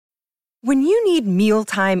When you need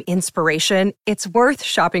mealtime inspiration, it's worth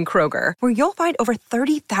shopping Kroger, where you'll find over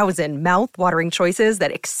 30,000 mouth-watering choices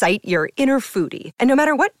that excite your inner foodie. And no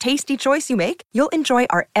matter what tasty choice you make, you'll enjoy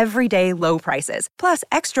our everyday low prices, plus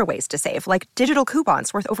extra ways to save, like digital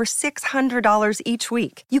coupons worth over $600 each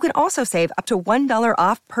week. You can also save up to $1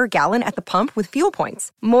 off per gallon at the pump with fuel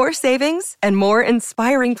points. More savings and more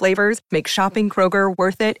inspiring flavors make shopping Kroger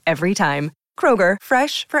worth it every time. Kroger,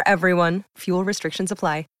 fresh for everyone. Fuel restrictions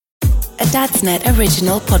apply. A Dadsnet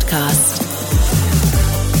original podcast.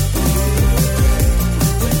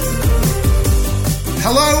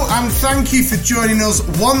 Hello and thank you for joining us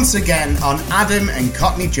once again on Adam and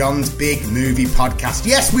Cockney John's Big Movie Podcast.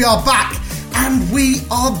 Yes, we are back, and we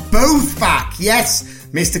are both back. Yes,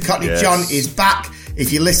 Mr. Cockney John is back.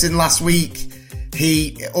 If you listened last week,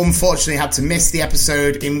 he unfortunately had to miss the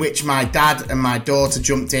episode in which my dad and my daughter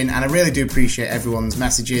jumped in, and I really do appreciate everyone's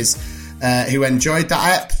messages who enjoyed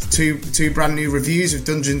that ep. Two brand new reviews of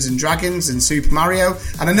Dungeons and Dragons and Super Mario,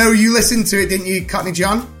 and I know you listened to it, didn't you, Cockney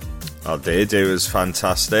John? I did. It was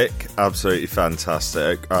fantastic, absolutely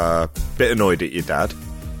fantastic. Bit annoyed at your dad,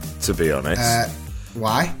 to be honest.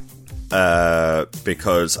 Why?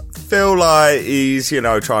 Because I feel like he's,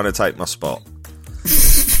 trying to take my spot.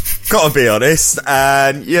 Gotta be honest,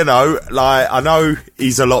 and I know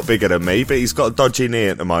he's a lot bigger than me, but he's got a dodgy knee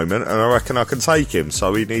at the moment, and I reckon I can take him,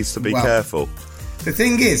 so he needs to be careful. The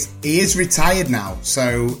thing is, he is retired now,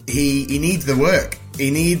 so he needs the work.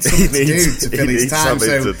 He needs something to do to fill his time.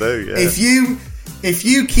 So if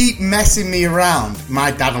you keep messing me around,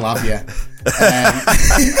 my dad will have you.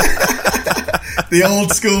 The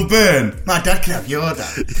old school burn. My dad can have your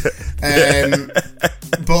dad.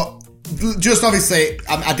 But just obviously,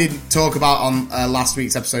 I didn't talk about on last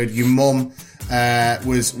week's episode. Your mum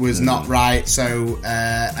was not right. So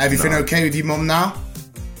everything okay with your mum now?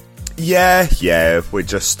 Yeah. We're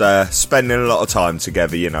just spending a lot of time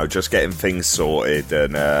together. Just getting things sorted,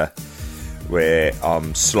 and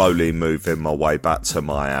I'm slowly moving my way back to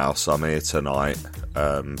my house. I'm here tonight,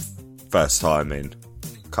 first time in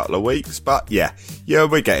a couple of weeks. But yeah,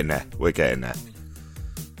 we're getting there.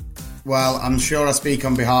 Well, I'm sure I speak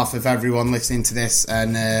on behalf of everyone listening to this,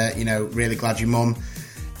 and really glad your mum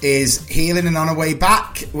is healing and on her way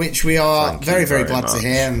back, which we are very, very glad to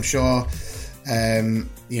hear. I'm sure, I'm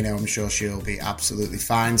sure she'll be absolutely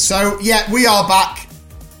fine. So yeah, we are back,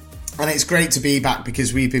 and it's great to be back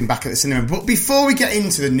because we've been back at the cinema. But before we get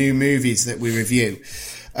into the new movies that we review,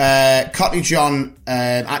 Cockney John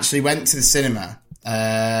actually went to the cinema.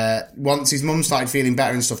 Once his mum started feeling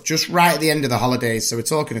better and stuff, just right at the end of the holidays, so we're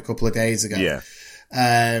talking a couple of days ago,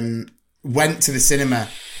 went to the cinema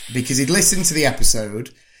because he'd listened to the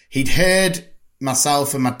episode, he'd heard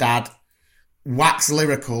myself and my dad wax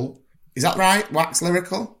lyrical, is that right? Wax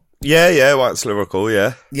lyrical? Yeah, wax lyrical,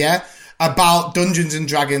 yeah, about Dungeons and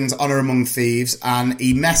Dragons Honor Among Thieves, and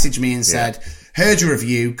he messaged me and said, heard your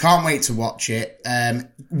review, can't wait to watch it,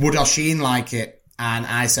 would Oshin like it? And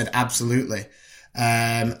I said absolutely.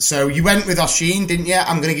 So you went with Oshin, didn't you?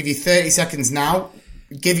 I'm going to give you 30 seconds now.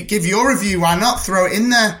 Give your review. Why not? Throw it in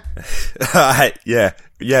there.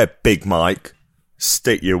 Yeah, Big Mike.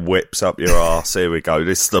 Stick your whips up your arse. Here we go.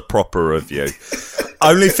 This is the proper review. The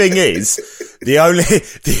only thing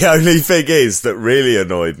is that really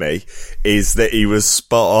annoyed me is that he was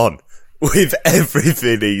spot on with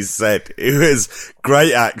everything he said. It was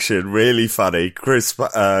great action, really funny. Chris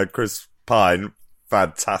Pine,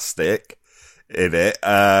 fantastic in it.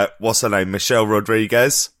 What's her name? Michelle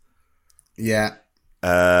Rodriguez? Yeah.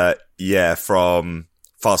 From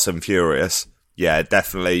Fast and Furious. Yeah,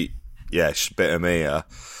 definitely. Yeah, she's a bit of me.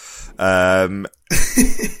 And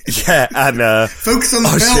focus on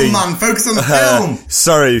the film, man. Focus on the film.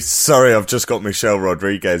 Sorry, I've just got Michelle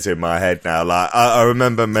Rodriguez in my head now. Like, I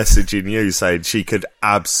remember messaging you saying she could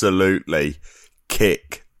absolutely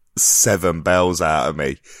kick 7 bells out of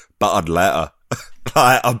me, but I'd let her.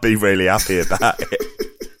 I'd be really happy at that.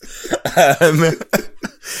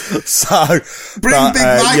 Bring Big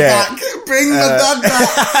Mike back. Bring the dad back.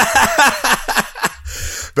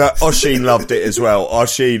 But Oshin loved it as well.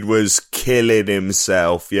 Oshin was killing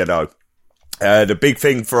himself, The big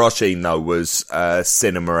thing for Oshin, though, was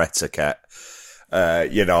cinema etiquette.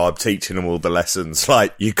 I'm teaching him all the lessons.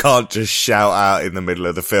 Like, you can't just shout out in the middle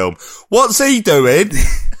of the film, "What's he doing?"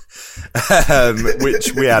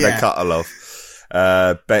 Which we had a couple of.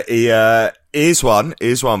 But here's one for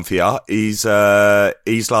you. He's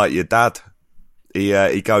like your dad.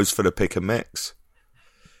 He goes for the pick and mix.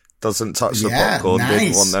 Doesn't touch the popcorn. Nice.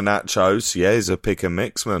 Didn't want the nachos. Yeah, he's a pick and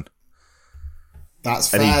mix man. That's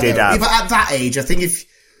fair. And he did have, but at that age, I think at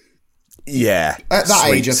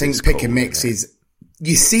that age, I think pick and mix is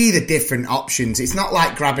you see the different options. It's not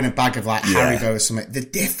like grabbing a bag of like Haribo or something. The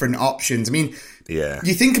different options. I mean,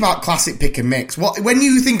 you think about classic pick and mix. When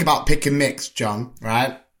you think about pick and mix, John,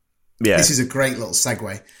 right? Yeah. This is a great little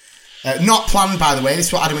segue. Not planned, by the way. This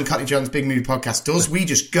is what Adam and Cotty John's Big Movie Podcast does. We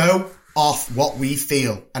just go off what we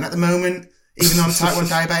feel. And at the moment, even though I'm type 1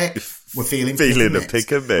 diabetic, we're feeling a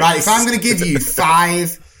pick and mix. Right, if I'm going to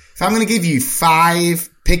give you five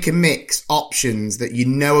pick and mix options that you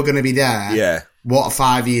know are going to be there, what are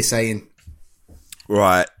 5 are you saying?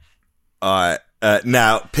 Right. All right.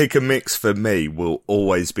 Now, pick and mix for me will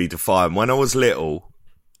always be defined. When I was little,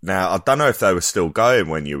 now I don't know if they were still going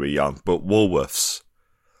when you were young, but Woolworths.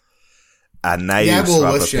 And they used to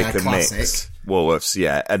have a pick and mix.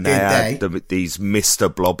 Woolworths, and they had these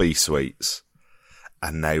Mr. Blobby sweets.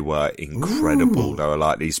 And they were incredible. Ooh. They were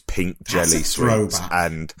like these pink jelly sweets.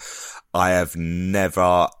 And I've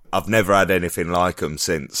never had anything like them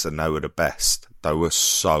since, and they were the best. They were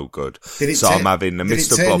so good. I'm having the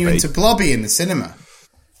Mr. Blobby. Did it turn you into Blobby in the cinema?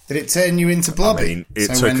 Did it turn you into Blobby? I mean,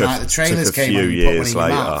 it took a few years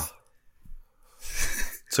later.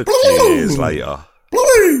 Took a few years later.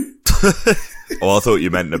 Oh, I thought you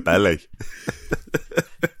meant the belly.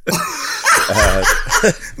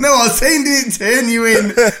 No, I was saying, did it turn you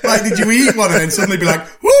in? Like, did you eat one and then suddenly be like,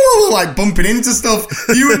 woo, like bumping into stuff?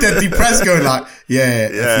 You were dead depressed going like,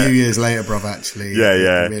 a few years later, bruv, actually.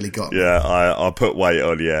 It really got me. Yeah, I put weight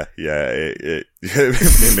on, my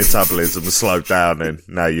metabolism slowed down and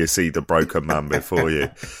now you see the broken man before you.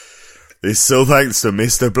 It's still thanks to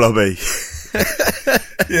Mr. Blobby.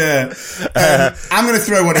 I'm going to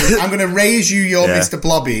throw one in. I'm going to raise you your Mr.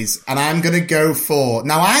 Blobbies, and I'm going to go for...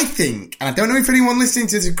 Now, I think, and I don't know if anyone listening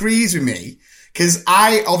to this agrees with me, because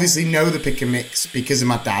I obviously know the pick and mix because of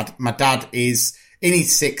my dad. My dad is in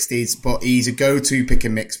his 60s, but he's a go-to pick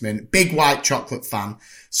and mix man. Big white chocolate fan.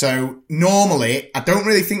 So normally, I don't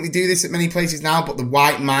really think they do this at many places now, but the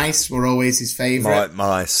white mice were always his favourite. White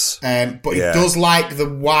mice. But he does like the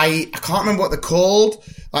white, I can't remember what they're called.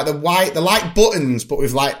 Like the white, they're like buttons, but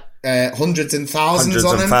with like hundreds and thousands on them.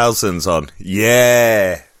 Hundreds and thousands on.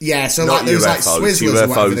 Yeah. Yeah, so not like those UFOs, like Swizzlers or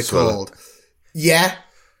whatever they're called. Yeah.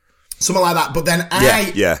 Something like that. But then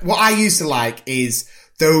what I used to like is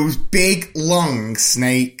those big, long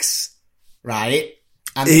snakes, right?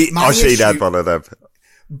 And She'd had one of them.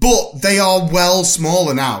 But they are well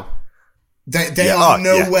smaller now. They are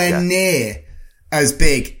nowhere near as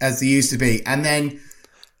big as they used to be. And then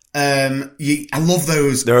I love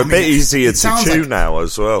those. They're a bit easier to chew now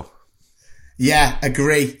as well. Yeah,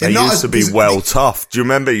 agree. They used to be tough. Do you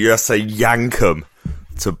remember you had to yank them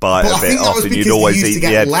to bite a bit off and you'd always eat the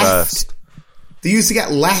head first? They used to get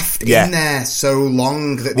left in there so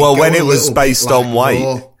long that when it was based on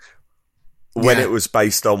weight. When it was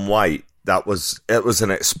based on weight, it was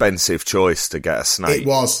an expensive choice to get a snake. It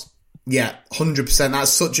was. Yeah, 100%.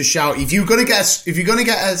 That's such a shout. If you're gonna get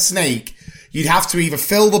a snake, you'd have to either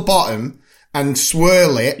fill the bottom and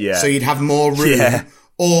swirl it so you'd have more room,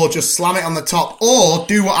 or just slam it on the top, or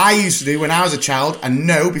do what I used to do when I was a child, and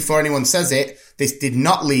no, before anyone says it, this did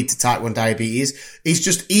not lead to type 1 diabetes, is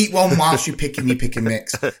just eat one whilst you're picking your pick and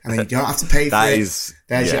mix, and then you don't have to pay for it.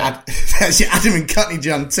 There's your Adam and Cotty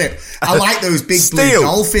John tip. I like those big blue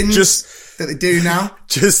dolphins that they do now.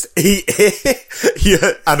 Just eat it.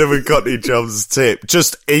 Yeah, Adam and Cotty John's tip.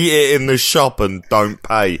 Just eat it in the shop and don't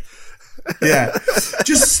pay. Yeah,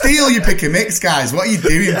 just steal your pick and mix, guys. What are you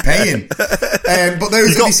doing paying? But have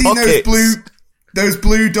you seen those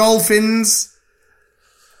blue dolphins?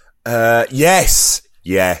 Yes.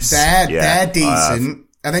 They're decent.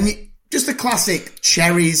 And then just the classic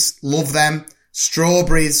cherries, love them.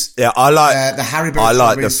 Strawberries. Yeah, I like the Haribo. I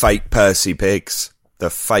like the fake Percy pigs. The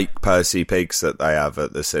fake Percy pigs that they have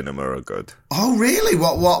at the cinema are good. Oh, really?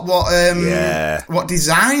 What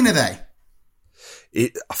design are they?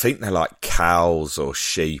 I think they're like cows or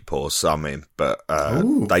sheep or something, but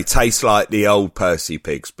they taste like the old Percy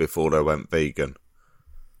pigs before they went vegan.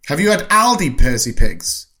 Have you had Aldi Percy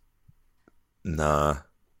pigs? Nah.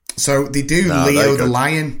 So they do Leo the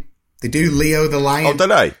Lion. They do Leo the Lion. Oh, do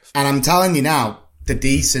they? And I'm telling you now, they're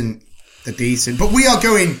decent. But we are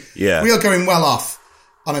going well off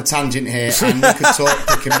on a tangent here, and we could talk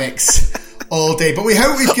pick and mix all day. But we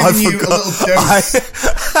hope we've given you a little dose.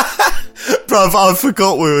 Bruv, I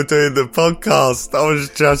forgot we were doing the podcast. I was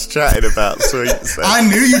just chatting about sweets. I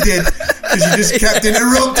knew you did, because you just kept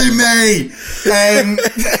interrupting me.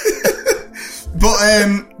 But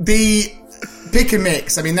the pick and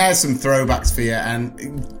mix, I mean, there's some throwbacks for you.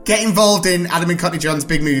 And get involved in Adam and Cotty John's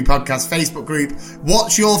Big Movie Podcast Facebook group.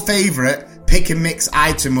 What's your favourite pick and mix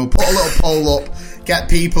item. We'll put a little poll up, get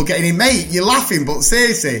people getting in. Mate, you're laughing, but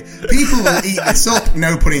seriously, people will eat this up,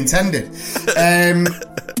 no pun intended.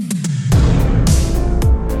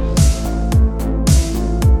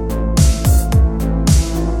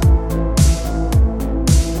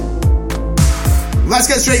 Let's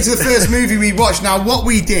get straight to the first movie we watched. Now, what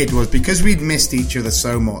we did was, because we'd missed each other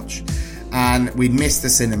so much and we'd missed the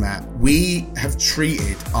cinema, we have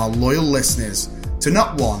treated our loyal listeners to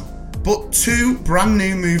not one, but two brand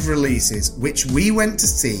new movie releases, which we went to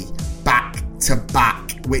see back to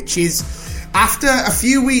back, which is after a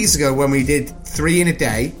few weeks ago when we did 3 in a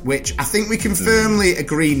day, which I think we can firmly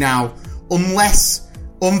agree now, unless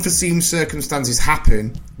unforeseen circumstances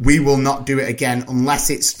happen, we will not do it again unless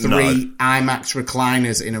it's 3 IMAX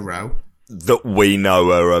recliners in a row. That we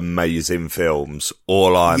know are amazing films.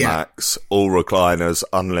 All IMAX, all recliners,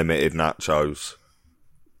 unlimited nachos.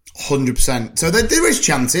 100%. So there is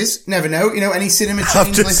chances. Never know. You know, any cinema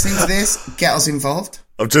chains listening to this, get us involved.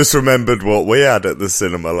 I've just remembered what we had at the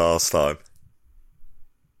cinema last time.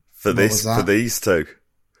 For these two.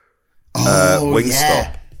 Oh,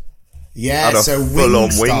 Wingstop. Yeah, so full-on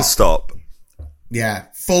Wingstop. Yeah,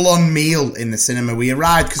 full-on meal in the cinema. We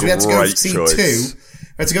arrived because we had to go and see choice. two.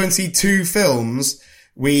 We had to go and see 2 films.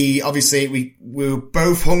 We were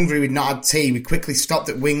both hungry. We'd not had tea. We quickly stopped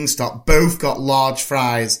at Wingstop. Both got large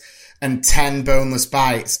fries and 10 boneless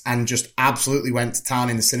bites and just absolutely went to town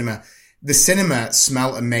in the cinema. The cinema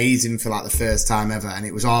smelled amazing for like the first time ever, and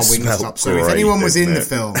it was our Wingstop. So if anyone was in the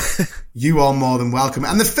film, you are more than welcome.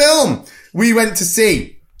 And the film we went to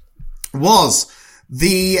see was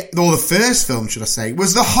the first film, should I say,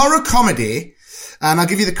 was the horror comedy. And I'll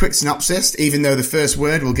give you the quick synopsis, even though the first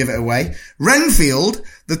word will give it away. Renfield,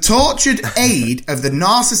 the tortured aide of the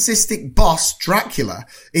narcissistic boss Dracula,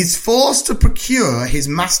 is forced to procure his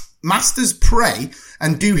master's prey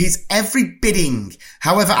and do his every bidding.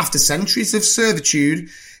 However, after centuries of servitude,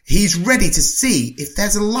 he's ready to see if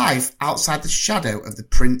there's a life outside the shadow of the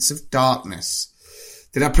Prince of Darkness.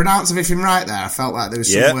 Did I pronounce everything right there? I felt like there were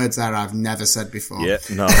some words there I've never said before. Yeah,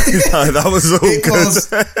 no, that was all good.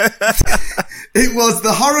 It was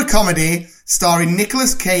the horror comedy starring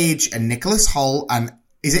Nicolas Cage and Nicholas Hoult, and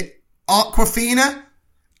is it Awkwafina?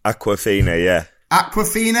 Awkwafina, yeah.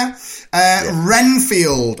 Awkwafina.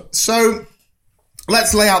 Renfield. So,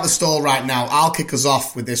 let's lay out the stall right now. I'll kick us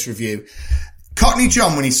off with this review. Cockney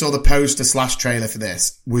John, when he saw the poster / trailer for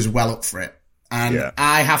this, was well up for it. And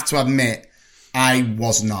I have to admit, I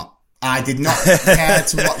was not. I did not care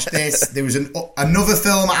to watch this. There was another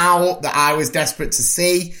film out that I was desperate to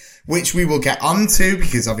see, which we will get onto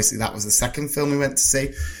because obviously that was the second film we went to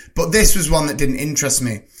see. But this was one that didn't interest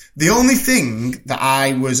me. The only thing that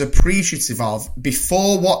I was appreciative of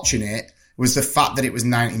before watching it was the fact that it was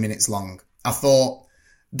 90 minutes long. I thought,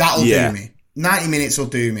 that'll do me. 90 minutes will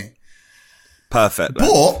do me. Perfect.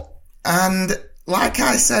 But, and like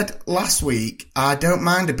I said last week, I don't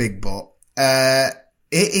mind a big but.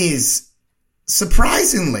 It is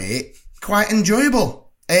surprisingly quite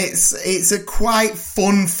enjoyable. It's a quite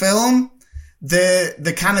fun film.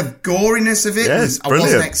 The kind of goriness of it I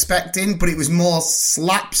wasn't expecting, but it was more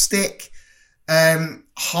slapstick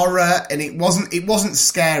horror, and it wasn't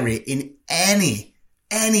scary in any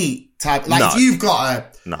type. Like if you've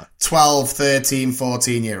got a 12, 13,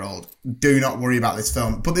 14-year-old, do not worry about this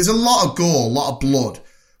film. But there's a lot of gore, a lot of blood,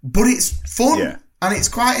 but it's fun. Yeah. And it's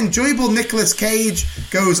quite enjoyable. Nicolas Cage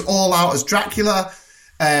goes all out as Dracula.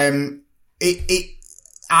 I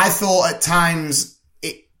thought at times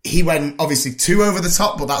he went obviously too over the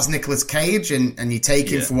top, but that's Nicolas Cage, and you take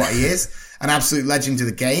him for what he is, an absolute legend of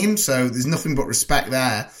the game. So there's nothing but respect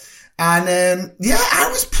there. And I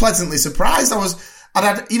was pleasantly surprised. It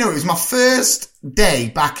was my first day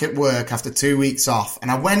back at work after 2 weeks off,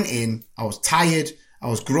 and I went in. I was tired. I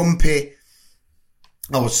was grumpy.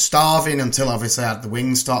 I was starving until obviously I had the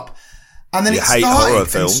Wingstop. And then hate horror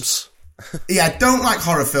films. I don't like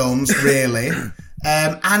horror films, really.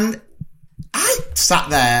 And I sat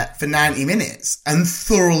there for 90 minutes and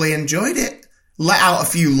thoroughly enjoyed it. Let out a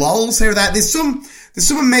few lols here or there. There's some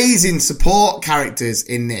amazing support characters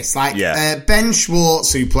in this. Like Ben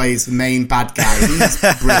Schwartz, who plays the main bad guy. He's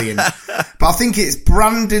brilliant. But I think it's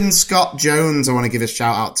Brandon Scott Jones I want to give a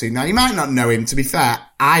shout out to. Now, you might not know him. To be fair,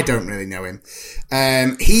 I don't really know him.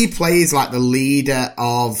 He plays like the leader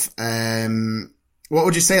of, what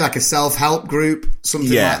would you say, like a self-help group, something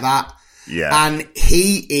like that. Yeah. And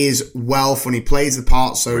he is well funny. He plays the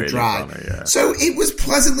part so really dry. Funny, So it was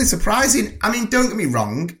pleasantly surprising. I mean, don't get me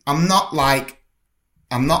wrong. I'm not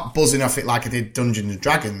buzzing off it like I did Dungeons and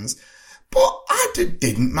Dragons, but I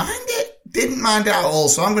didn't mind it. Didn't mind it at all.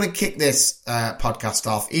 So I'm going to kick this podcast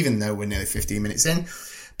off, even though we're nearly 15 minutes in,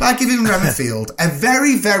 by giving Renfield a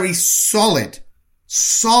very, very solid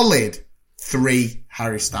 3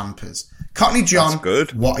 Harry Stampers. Cockney John, that's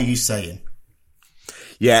good. What are you saying?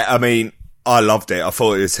 Yeah, I mean, I loved it. I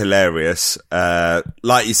thought it was hilarious.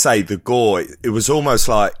 Like you say, the gore, it was almost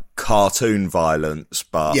like cartoon violence,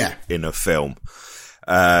 but in a film.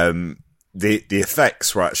 The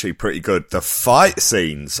effects were actually pretty good. The fight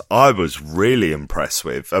scenes, I was really impressed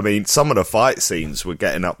with. I mean, some of the fight scenes were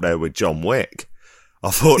getting up there with John Wick. I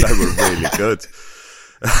thought they were really good.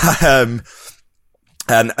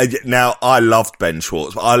 And now I loved Ben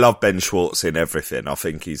Schwartz. I love Ben Schwartz in everything. I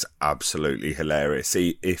think he's absolutely hilarious.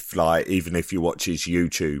 Even if you watch his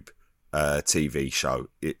YouTube TV show,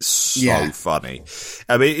 it's so funny.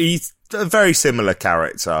 I mean, he's a very similar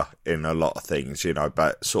character in a lot of things, you know,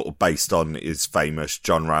 but sort of based on his famous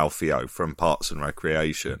John Ralphio from Parks and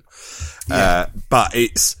Recreation. But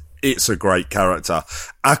it's a great character.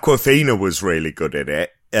 Aquafina was really good in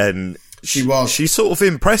it, and she's sort of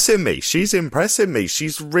impressing me. She's impressing me.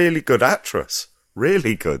 She's a really good actress.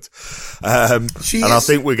 Really good. I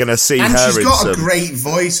think we're going to see her in And she's got a great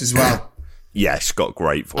voice as well. Yeah, she's got a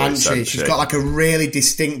great voice. And she's got like a really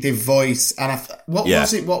distinctive voice. And what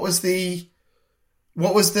was it? What was the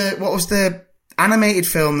animated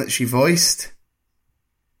film that she voiced?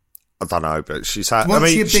 I don't know, but she a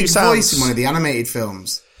big voice in one of the animated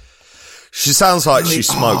films? She sounds like she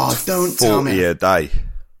smoked 40 a day.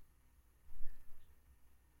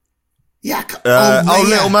 Yeah.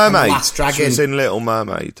 Little Mermaid. Last Dragon. She's in Little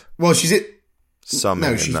Mermaid. Well, she's she's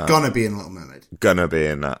gonna be in Little Mermaid. Gonna be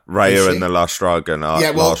in that. Raya and the Last Dragon.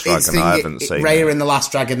 Last Dragon, I haven't seen. Raya and the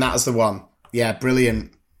Last Dragon, that is the one. Yeah,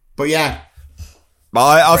 brilliant. But yeah.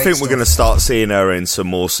 I think we're going to start seeing her in some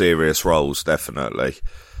more serious roles, definitely.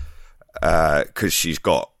 Because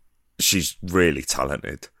she's really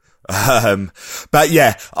talented. But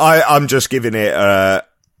yeah, I'm just giving it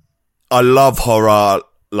I love horror.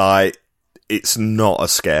 Like, it's not a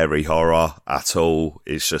scary horror at all.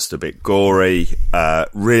 It's just a bit gory.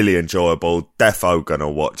 Really enjoyable. Defo gonna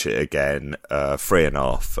watch it again.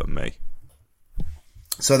 3.5 for me.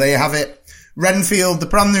 So there you have it. Renfield, the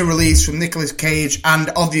brand new release from Nicolas Cage,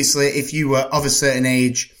 and obviously, if you were of a certain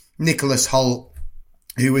age, Nicholas Hoult,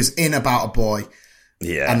 who was in About a Boy,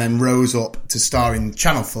 and then rose up to star in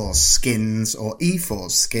Channel 4's Skins, or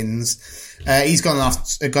E4's Skins. He's gone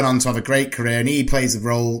on to have a great career, and he plays the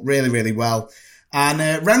role really, really well.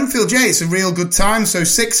 And Renfield, it's a real good time. So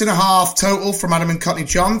 6.5 total from Adam and Cockney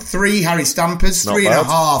John, 3 Harry Stampers,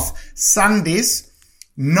 3.5 Sandys.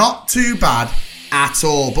 Not too bad at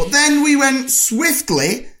all. But then we went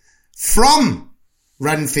swiftly from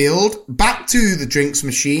Renfield back to the drinks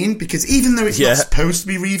machine, because even though it's not supposed to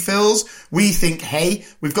be refills, we think, hey,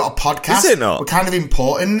 we've got a podcast. Is it not? We're kind of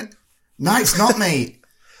important. No, it's not, mate.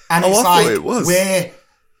 And it's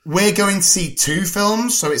we're going to see 2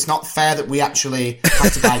 films, so it's not fair that we actually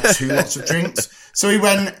have to buy 2 lots of drinks. So we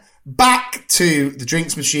went back to the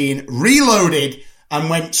drinks machine, reloaded, and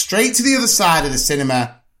went straight to the other side of the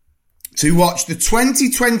cinema to watch the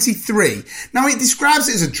 2023. Now, it describes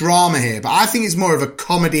it as a drama here, but I think it's more of a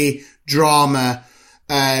comedy, drama,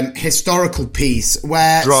 historical piece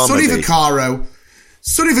where Sonny Vaccaro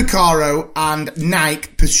and Nike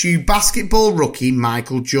pursue basketball rookie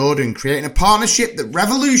Michael Jordan, creating a partnership that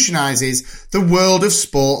revolutionises the world of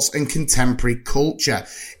sports and contemporary culture.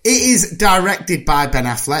 It is directed by Ben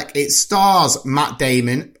Affleck. It stars Matt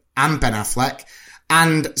Damon and Ben Affleck,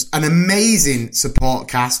 and an amazing support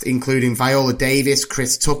cast, including Viola Davis,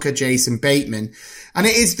 Chris Tucker, Jason Bateman. And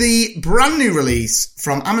it is the brand new release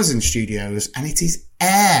from Amazon Studios, and it is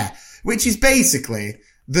Air, which is basically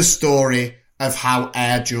the story of how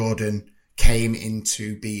Air Jordan came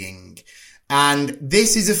into being. And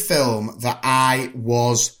this is a film that I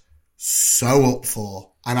was so up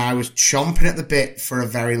for, and I was chomping at the bit for a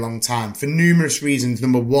very long time, for numerous reasons.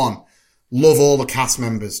 Number one, love all the cast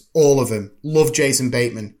members, all of them. Love Jason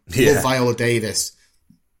Bateman, love Viola Davis,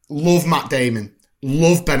 love Matt Damon,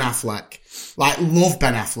 love Ben Affleck. Love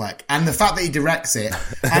Ben Affleck. And the fact that he directs it,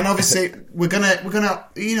 and obviously we're gonna,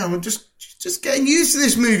 you know, we're just getting used to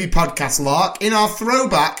this movie podcast, Lark. In our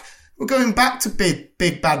throwback, we're going back to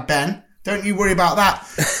Big Bad Ben. Don't you worry about that.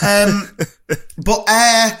 But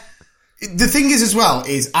the thing is as well,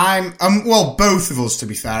 is well, both of us, to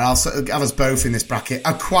be fair, I'll have us both in this bracket,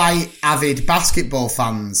 are quite avid basketball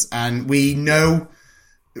fans, and we know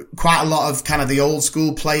quite a lot of kind of the old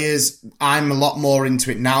school players. I'm a lot more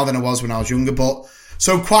into it now than I was when I was younger, but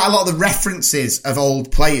so quite a lot of the references of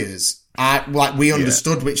old players, we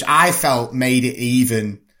understood, which I felt made it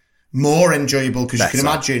even more enjoyable, because you can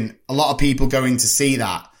imagine a lot of people going to see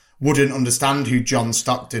that wouldn't understand who John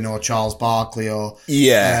Stockton or Charles Barkley or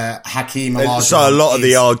Hakeem Olajuwon. So a lot of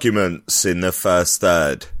the arguments in the first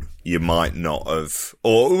third, you might not have,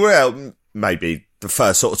 or well, maybe the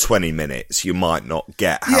first sort of 20 minutes, you might not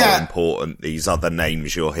get how important these other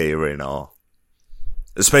names you're hearing are.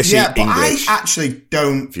 Especially English I actually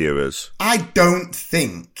don't viewers. I don't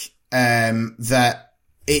think that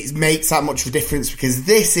it makes that much of a difference, because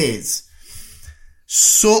this is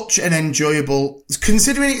such an enjoyable,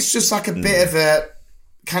 considering it's just like a bit of a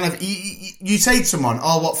kind of, you say to someone,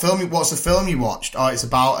 oh, what's the film you watched? Oh, it's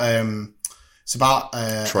about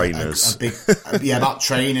trainers. About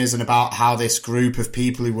trainers, and about how this group of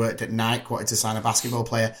people who worked at Nike wanted to sign a basketball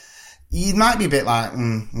player. You might be a bit like,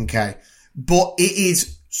 okay. But it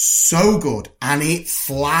is so good, and it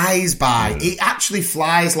flies by. It actually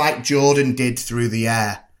flies like Jordan did through the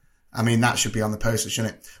air. I mean, that should be on the poster,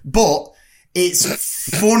 shouldn't it? But it's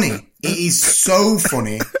funny. It is so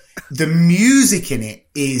funny. The music in it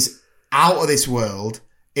is out of this world.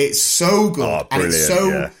 It's so good. And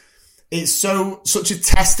it's such a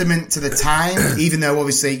testament to the time, even though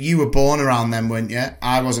obviously you were born around then, weren't you?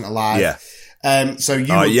 I wasn't alive. Yeah. So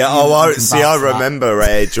you. I remember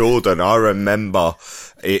Air Jordan. I remember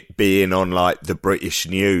it being on like the British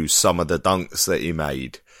news. Some of the dunks that he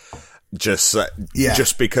made, just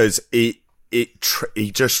because he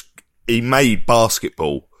made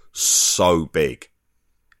basketball so big.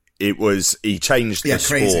 He changed the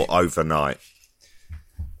sport overnight.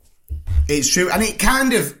 It's true, and it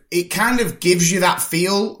kind of gives you that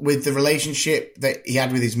feel with the relationship that he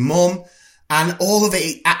had with his mum. And all of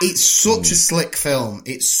it, it's such a slick film.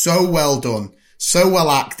 It's so well done, so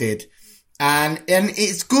well acted, and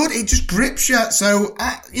it's good. It just grips you. So,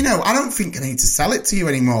 I don't think I need to sell it to you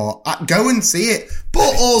anymore. Go and see it.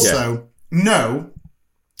 But also know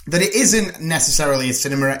that it isn't necessarily a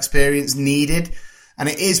cinema experience needed, and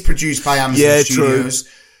it is produced by Amazon Studios.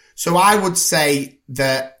 True. So I would say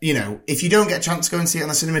that, if you don't get a chance to go and see it on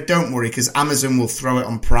the cinema, don't worry, because Amazon will throw it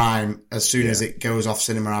on Prime as soon as it goes off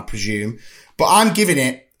cinema, I presume. But I'm giving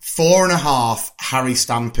it 4.5 Harry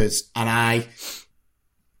Stampers, and I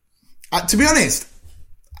to be honest,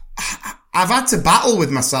 I've had to battle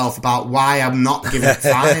with myself about why I'm not giving it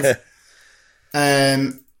 5.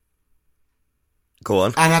 Go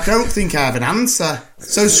on. And I don't think I have an answer.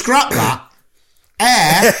 So scrap that.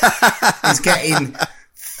 Air is getting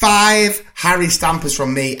 5 Harry Stampers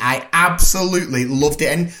from me. I absolutely loved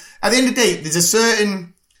it. And at the end of the day, there's a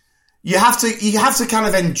certain, you have to kind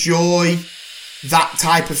of enjoy that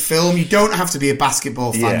type of film. You don't have to be a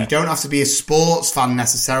basketball fan. You don't have to be a sports fan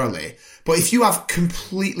necessarily. But if you have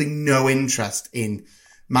completely no interest in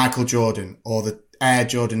Michael Jordan or the Air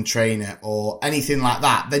Jordan trainer or anything like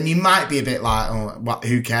that, then you might be a bit like,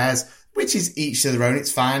 who cares? Which is each to their own.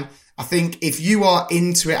 It's fine. I think if you are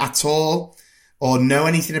into it at all or know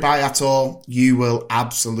anything about it at all, you will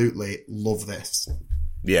absolutely love this.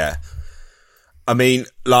 Yeah. I mean,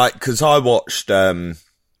 because I watched the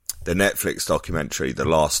Netflix documentary, The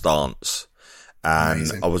Last Dance, and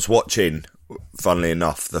amazing. I was watching, funnily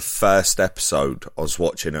enough, the first episode I was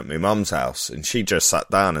watching at my mum's house, and she just sat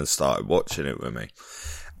down and started watching it with me.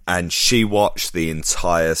 And she watched the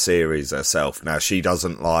entire series herself. Now, she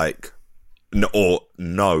doesn't know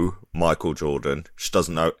Michael Jordan. She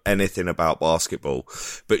doesn't know anything about basketball,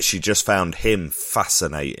 but she just found him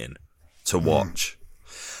fascinating to watch.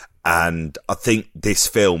 And I think this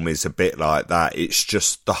film is a bit like that. It's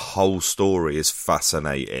just the whole story is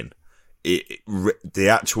fascinating. The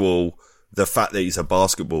fact that he's a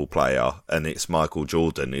basketball player and it's Michael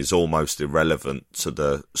Jordan is almost irrelevant to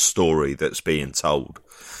the story that's being told.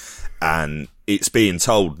 And it's being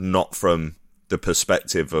told not from the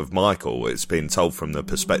perspective of Michael. It's being told from the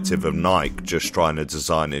perspective of Nike just trying to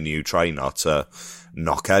design a new trainer to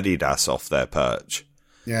knock Adidas off their perch.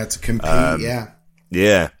 Yeah, to compete,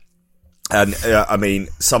 Yeah. And, I mean,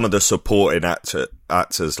 some of the supporting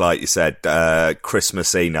actors, like you said, Chris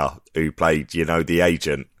Messina, who played, the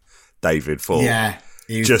agent, David Ford. Yeah,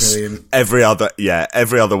 he was just brilliant.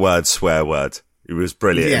 Every other word, swear word. He was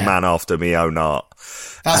brilliant. Yeah. Man after me own art.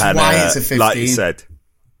 That's why it's a 15. Like you said.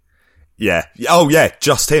 Yeah. Oh, yeah,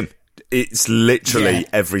 just him. It's literally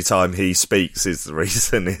every time he speaks is the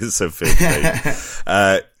reason it's a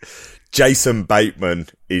 15. Jason Bateman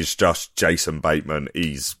is just Jason Bateman.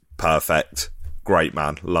 He's perfect. Great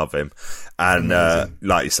man. Love him. And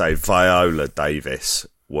like you say, Viola Davis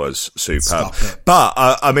was superb. But,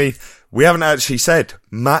 I mean, we haven't actually said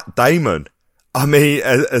Matt Damon. I mean,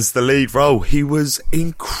 as the lead role, he was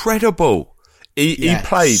incredible. He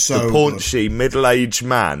played the paunchy middle-aged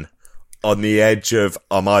man on the edge of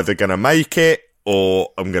I'm either going to make it or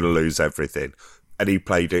I'm going to lose everything. And he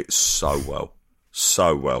played it so well.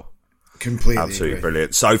 So well. Completely absolutely agree.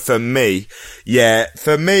 Brilliant. So for me,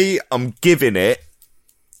 I'm giving it.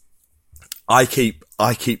 I keep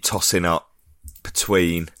tossing up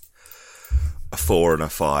between a 4 and a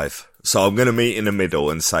 5. So I'm going to meet in the middle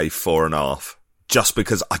and say 4.5. Just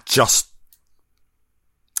because I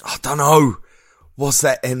don't know. Was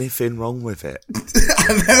there anything wrong with it?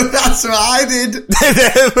 I know, that's what I did.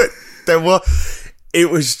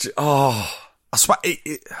 It was, I swear,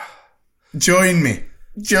 Join me.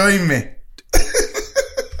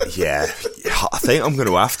 Yeah, I think I'm going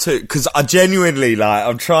to have to, because I genuinely,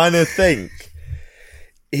 I'm trying to think,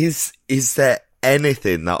 is there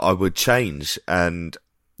anything that I would change? And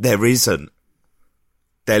there isn't.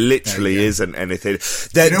 There literally isn't anything.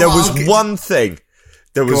 There was one thing.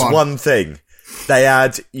 There was one thing. They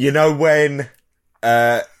had, when,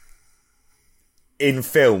 in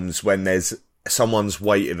films, when there's someone's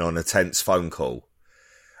waiting on a tense phone call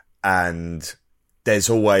and there's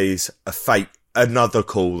always another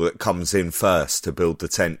call that comes in first to build the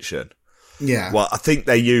tension. Yeah. Well, I think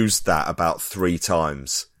they used that about 3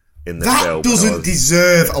 times in the film. That doesn't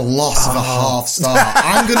deserve a loss of a half star.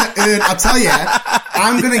 I'm going to earn, I'll tell you,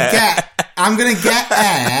 I'm going to get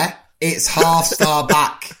Air its half star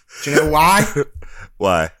back. Do you know why?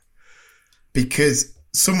 Why? Because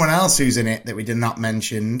someone else who's in it that we did not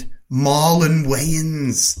mention, Marlon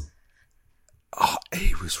Wayans. Oh,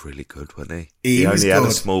 he was really good, wasn't he? He only had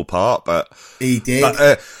a small part, but he did.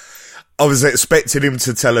 But, I was expecting him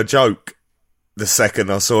to tell a joke the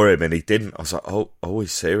second I saw him, and he didn't. I was like, oh,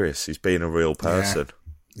 he's serious. He's being a real person.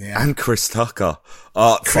 Yeah. And Chris Tucker.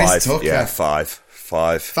 Oh, Chris 5. Tucker. Yeah, 5.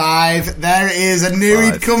 5. There it is. I knew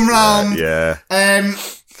he'd come round. Yeah.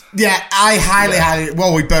 I highly,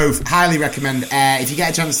 we both highly recommend Air. If you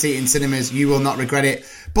get a chance to see it in cinemas, you will not regret it.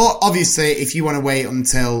 But obviously, if you want to wait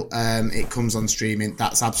until it comes on streaming,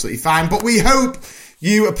 that's absolutely fine. But we hope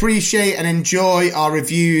you appreciate and enjoy our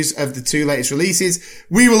reviews of the 2 latest releases.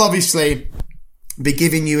 We will obviously be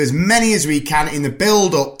giving you as many as we can in the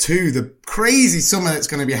build-up to the crazy summer that's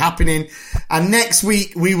going to be happening. And next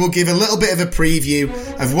week, we will give a little bit of a preview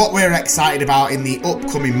of what we're excited about in the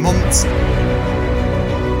upcoming months.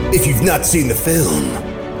 If you've not seen the film,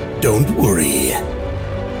 don't worry.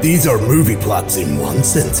 These are movie plots in one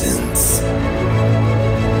sentence.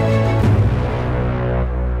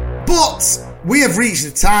 But we have reached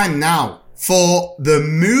the time now for the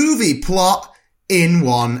movie plot in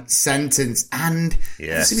one sentence. And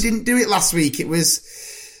obviously we didn't do it last week. It was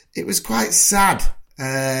quite sad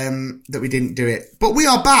that we didn't do it. But we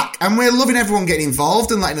are back, and we're loving everyone getting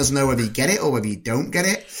involved and letting us know whether you get it or whether you don't get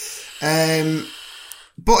it.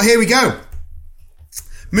 But here we go.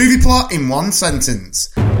 Movie plot in one sentence.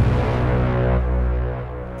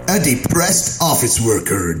 A depressed office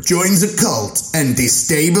worker joins a cult and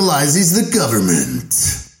destabilizes the government.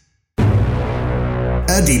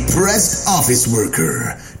 A depressed office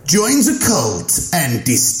worker joins a cult and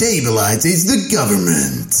destabilizes the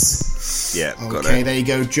government. Yeah, got it. Okay, there you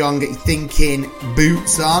go, John. Get your thinking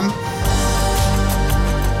boots on.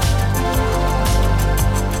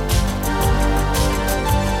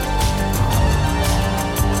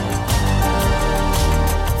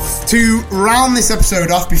 To round this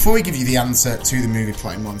episode off, before we give you the answer to the movie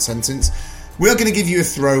plot in one sentence, we're going to give you a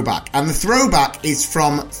throwback. And the throwback is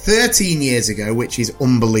from 13 years ago, which is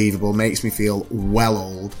unbelievable, makes me feel well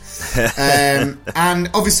old. And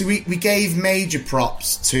obviously we gave major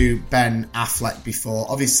props to Ben Affleck before.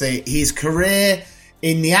 Obviously his career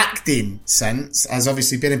in the acting sense has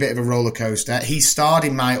obviously been a bit of a roller coaster. He starred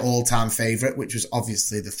in my all-time favourite, which was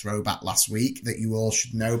obviously the throwback last week that you all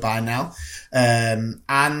should know by now.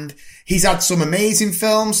 And he's had some amazing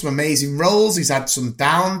films, some amazing roles. He's had some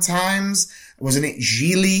down times. Wasn't it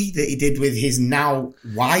Gigli that he did with his now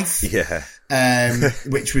wife? Yeah.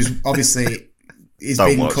 Which was obviously is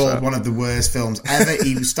being called one of the worst films ever.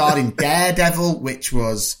 He starred in Daredevil, which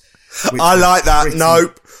I like that.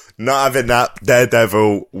 Nope. Not having that.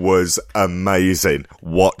 Daredevil was amazing.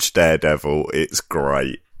 Watch Daredevil. It's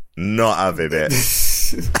great. Not having it.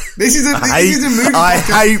 This is a movie. I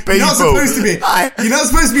hate people. You're not supposed to be. You're not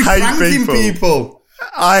supposed to be pranking people.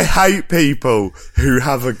 I hate people who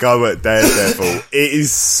have a go at Daredevil. It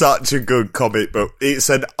is such a good comic book. It's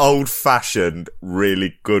an old-fashioned,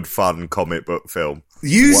 really good fun comic book film.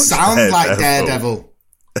 You sound like Daredevil.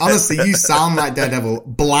 Honestly, you sound like Daredevil.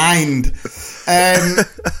 Blind.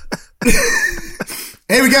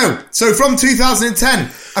 Here we go. So from 2010,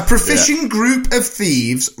 a proficient group of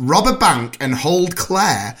thieves rob a bank and hold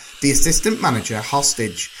Claire, the assistant manager,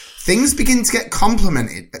 hostage. things begin to get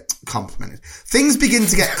Things begin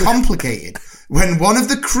to get complicated when one of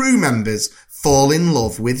the crew members fall in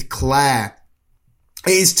love with Claire.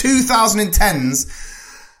 It is 2010's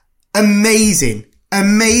amazing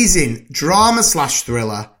drama /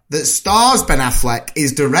 thriller that stars Ben Affleck,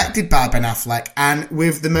 is directed by Ben Affleck, and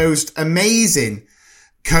with the most amazing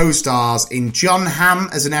co-stars in John Hamm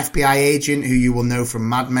as an FBI agent, who you will know from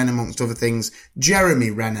Mad Men, amongst other things,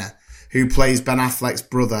 Jeremy Renner, who plays Ben Affleck's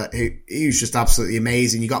brother, who's just absolutely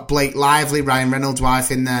amazing. You got Blake Lively, Ryan Reynolds'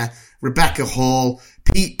 wife, in there, Rebecca Hall,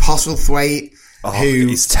 Pete Postlethwaite, who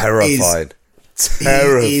he's terrified.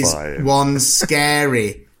 He is one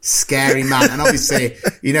scary man. And obviously,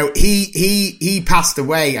 you know, he passed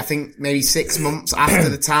away, I think maybe 6 months after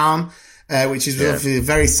The Town, which is obviously a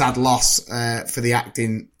very sad loss for the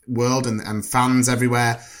acting world and fans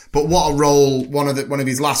everywhere. But what a role, one of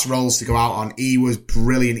his last roles to go out on. He was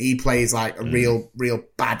brilliant. He plays like a real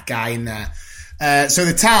bad guy in there. So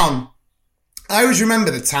The Town, I always remember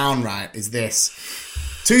The Town, right, is this.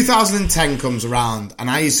 2010 comes around, and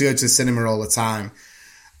I used to go to the cinema all the time.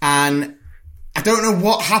 And I don't know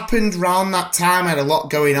what happened around that time. I had a lot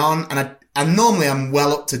going on, and normally I'm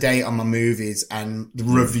well up to date on my movies and the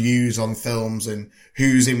reviews on films and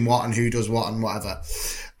who's in what and who does what and whatever.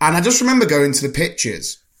 And I just remember going to the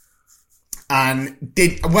pictures, and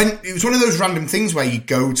it was one of those random things where you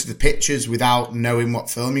go to the pictures without knowing what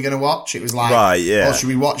film you're going to watch. It was like, oh, should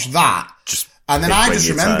we watch that? And then I just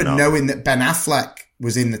remember knowing that Ben Affleck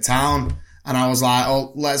was in The Town, and I was like,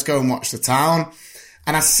 oh, let's go and watch The Town.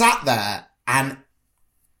 And I sat there, and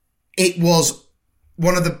it was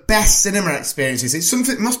one of the best cinema experiences.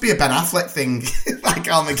 It must be a Ben Affleck thing, like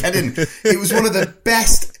Armageddon. It was one of the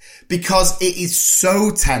best because it is so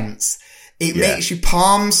tense. It makes your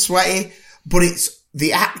palms sweaty, but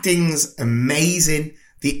the acting's amazing.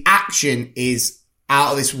 The action is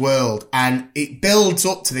out of this world, and it builds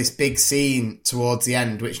up to this big scene towards the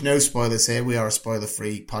end, which, no spoilers here, we are a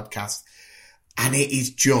spoiler-free podcast, and it is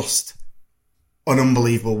just an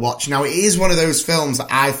unbelievable watch. Now, it is one of those films that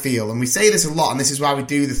I feel, and we say this a lot, and this is why we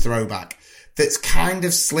do the throwback, that's kind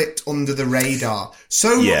of slipped under the radar.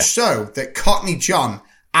 So much so that Cockney John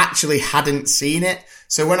actually hadn't seen it.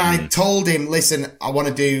 So when I told him, listen, I want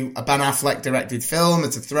to do a Ben Affleck directed film,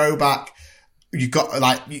 it's a throwback, we've got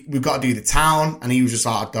to do The Town. And he was just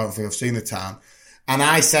like, I don't think I've seen The Town. And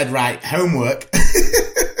I said, right, homework.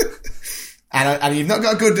 and you've not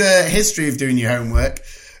got a good history of doing your homework,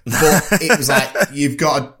 but it was like, you've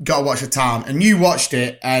got to watch The Town. And you watched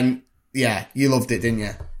it, and yeah, you loved it, didn't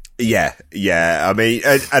you? Yeah. I mean,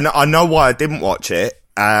 and I know why I didn't watch it,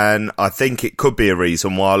 and I think it could be a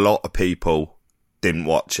reason why a lot of people didn't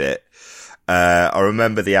watch it. I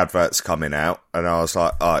remember the adverts coming out, and I was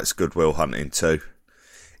like, oh, it's Good Will Hunting 2.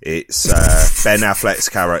 It's Ben Affleck's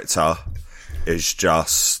character is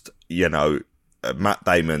just, you know, Matt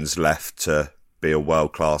Damon's left to be a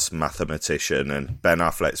world-class mathematician, and Ben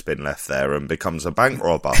Affleck's been left there and becomes a bank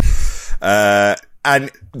robber.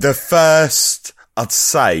 And the first, I'd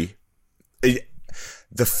say,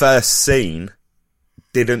 the first scene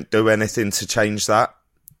didn't do anything to change that.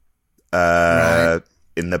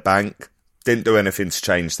 In the bank. Didn't do anything to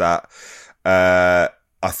change that. I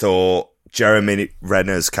thought Jeremy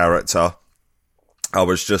Renner's character, I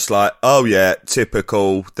was just like, oh yeah,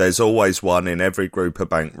 typical. There's always one in every group of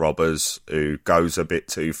bank robbers who goes a bit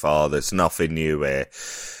too far. There's nothing new here.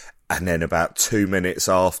 And then about 2 minutes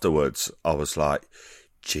afterwards, I was like,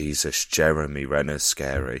 Jesus, Jeremy Renner's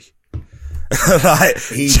scary.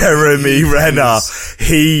 Jeremy Renner,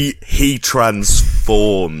 he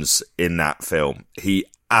transforms in that film. He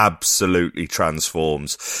absolutely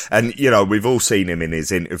transforms. And, you know, we've all seen him in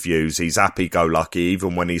his interviews. He's happy-go-lucky.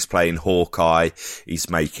 Even when he's playing Hawkeye, he's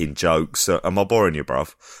making jokes. Am I boring you,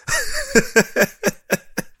 bruv?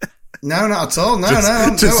 No, not at all. No.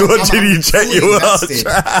 Just watching you check your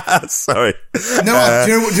watch. Sorry. No,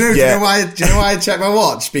 do you know why I check my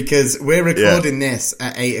watch? Because we're recording this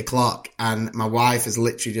at 8:00, and my wife has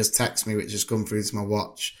literally just texted me, which has come through to my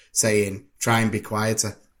watch, saying, try and be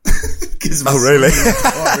quieter. Oh, really?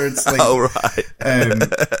 Oh, right. And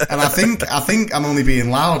I think I'm only being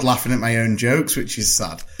loud, laughing at my own jokes, which is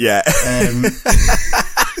sad. Yeah.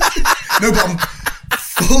 No, but I'm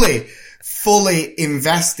fully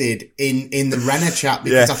invested in the Renner chat,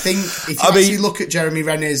 because I think if you look at Jeremy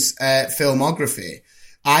Renner's filmography,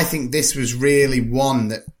 I think this was really one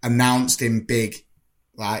that announced him big,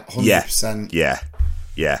 like 100%.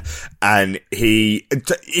 Yeah. And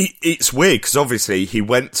it's weird because obviously he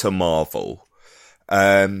went to Marvel.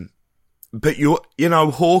 But you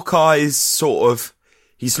know, Hawkeye's sort of,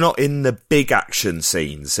 he's not in the big action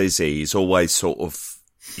scenes, is he? He's always sort of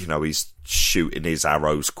he's shooting his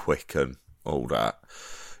arrows quick and all that,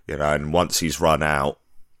 and once he's run out,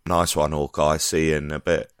 nice one, Hawkeye, see you in a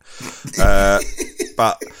bit.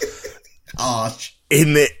 But Arch.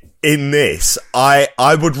 in this,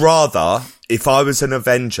 I would rather, if I was an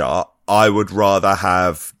Avenger, I would rather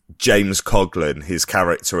have James Coughlin, his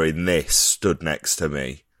character in this, stood next to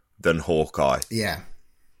me than Hawkeye. Yeah.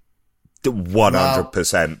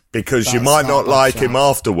 100%. Because you might not like him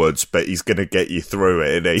afterwards, but he's going to get you through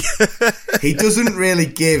it, isn't he? He doesn't really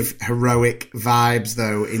give heroic vibes,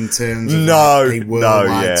 though, in terms of a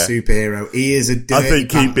worldwide superhero. He is a dirty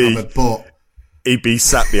but he'd be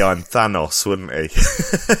sat behind Thanos, wouldn't he?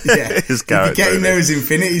 Yeah, his character, he'd be getting those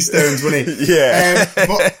Infinity Stones, wouldn't he? Yeah.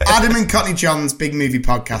 But Adam and Cockney John's Big Movie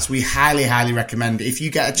Podcast, we highly, highly recommend it. If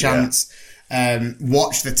you get a chance,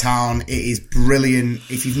 watch The Town. It is brilliant.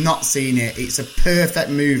 If you've not seen it, it's a perfect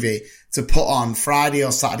movie to put on Friday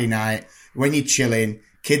or Saturday night when you're chilling,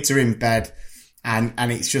 kids are in bed, and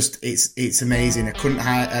it's just it's amazing. I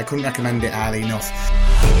couldn't recommend it highly enough.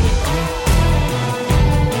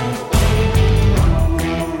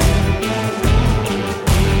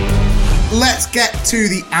 Let's get to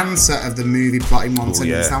the answer of the movie plot in one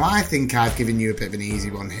sentence. Now, I think I've given you a bit of an easy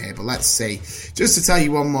one here, but let's see. Just to tell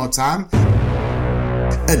you one more time.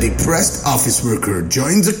 A depressed office worker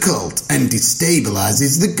joins a cult and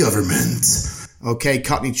destabilizes the government. Okay,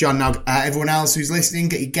 Cockney John. Now, everyone else who's listening,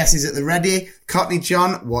 get your guesses at the ready. Cockney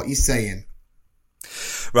John, what you saying?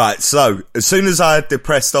 Right, so, as soon as I had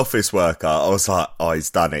depressed office worker, I was like, oh, he's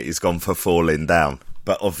done it. He's gone for falling down.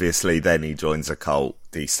 But obviously, then he joins a cult,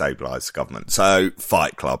 destabilise the government. So,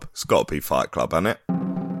 Fight Club. It's got to be Fight Club, hasn't it?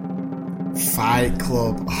 Fight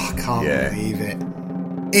Club. Oh, I can't believe it.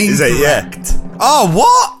 Incorrect. Is it? Yeah. Oh,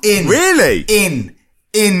 what? Really?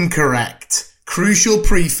 Incorrect. Crucial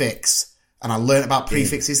prefix. And I learnt about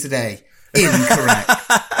prefixes today. Incorrect.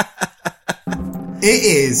 It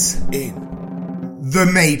is The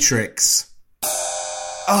Matrix.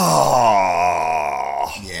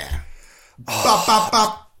 Oh. Yeah. Bop, bop,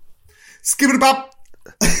 bop. Skip it, bop.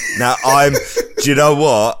 Now, do you know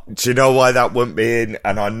what? Do you know why that wouldn't be in?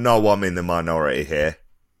 And I know I'm in the minority here.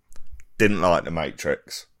 Didn't like The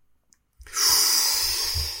Matrix.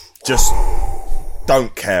 Just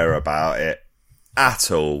don't care about it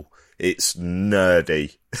at all. It's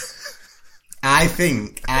nerdy. I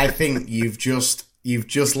think you've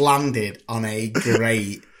just landed on a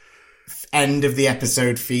great end of the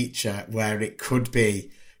episode feature where it could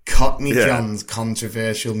be Cockney John's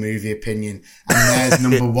controversial movie opinion. And there's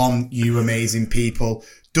number one, you amazing people.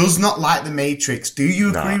 Does not like The Matrix. Do you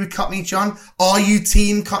agree with Cockney John? Are you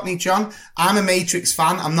team Cockney John? I'm a Matrix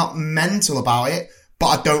fan. I'm not mental about it, but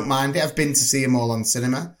I don't mind it. I've been to see them all on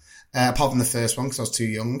cinema, apart from the first one because I was too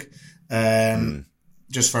young.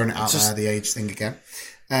 Just throwing it out there, the age thing again.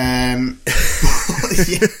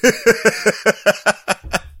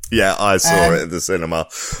 Yeah, I saw it at the cinema,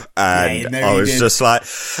 and I was just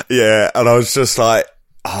like,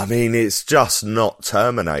 I mean, it's just not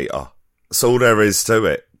Terminator. That's all there is to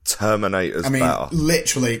it. Terminator's better.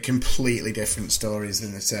 Literally completely different stories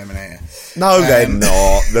than the Terminator. No, they're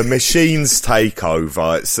not. The machines take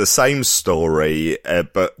over. It's the same story,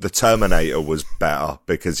 but the Terminator was better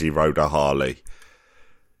because he rode a Harley.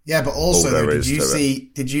 Yeah, but also, did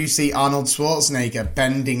you see Arnold Schwarzenegger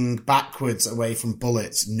bending backwards away from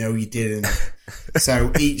bullets? No, you didn't.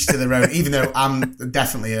 So each to their own, even though I'm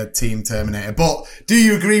definitely a team Terminator. But do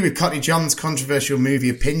you agree with Cockney John's controversial movie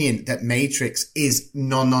opinion that Matrix is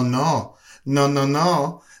no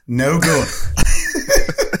good?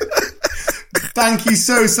 Thank you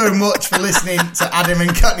so much for listening to Adam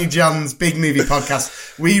and Cockney John's Big Movie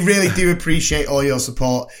Podcast. We really do appreciate all your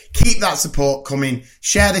support. Keep that support coming.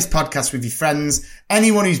 Share this podcast with your friends.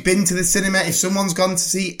 Anyone who's been to the cinema, if someone's gone to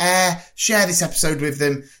see Air, share this episode with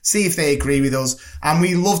them. See if they agree with us. And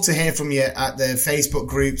we love to hear from you at the Facebook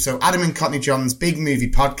group. So Adam and Cockney John's Big Movie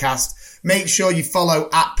Podcast. Make sure you follow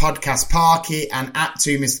at Podcast Parky and at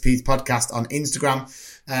 2 Mr. P's Podcast on Instagram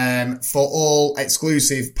for all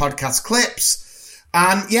exclusive podcast clips.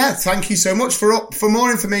 And yeah, thank you so much. For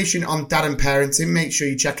more information on dad and parenting, make sure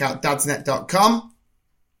you check out dadsnet.com.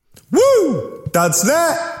 Woo!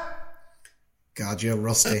 Dadsnet! God, you're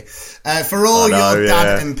rusty. For all your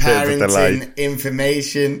dad and parenting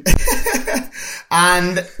information.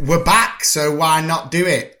 And we're back, so why not do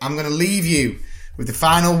it? I'm going to leave you with the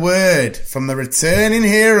final word from the returning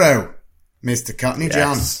hero, Mr. Cockney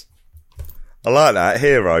John. I like that,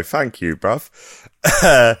 hero. Thank you, bruv.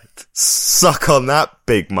 Suck on that,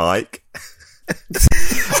 Big Mike.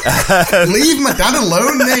 Leave my dad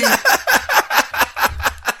alone, mate.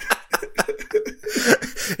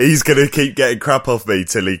 He's going to keep getting crap off me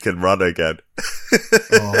till he can run again.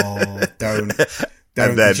 Oh, don't.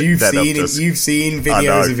 You've seen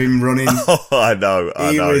videos of him running. Oh, I know.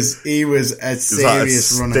 He was a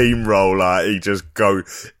serious runner. Steamroller. He just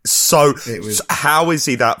goes how is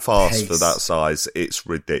he that fast for that size? It's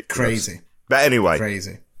ridiculous. Crazy. But anyway.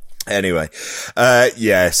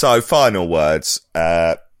 So final words.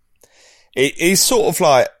 It's sort of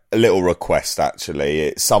like a little request, actually.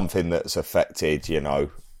 It's something that's affected,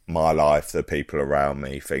 my life, the people around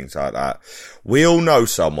me, things like that. We all know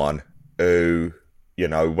someone who,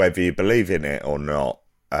 whether you believe in it or not,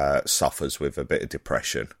 suffers with a bit of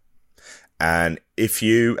depression. And if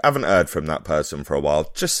you haven't heard from that person for a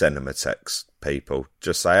while, just send them a text, people.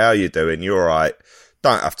 Just say, how you doing? You all right?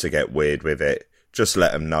 Don't have to get weird with it. Just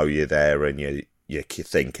let them know you're there and you're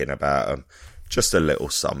thinking about them. Just a little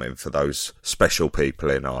something for those special people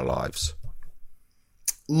in our lives.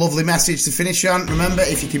 Lovely message to finish on. Remember,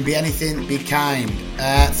 if you can be anything, be kind.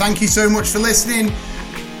 Thank you so much for listening.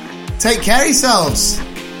 Take care of yourselves.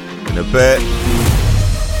 In a bit.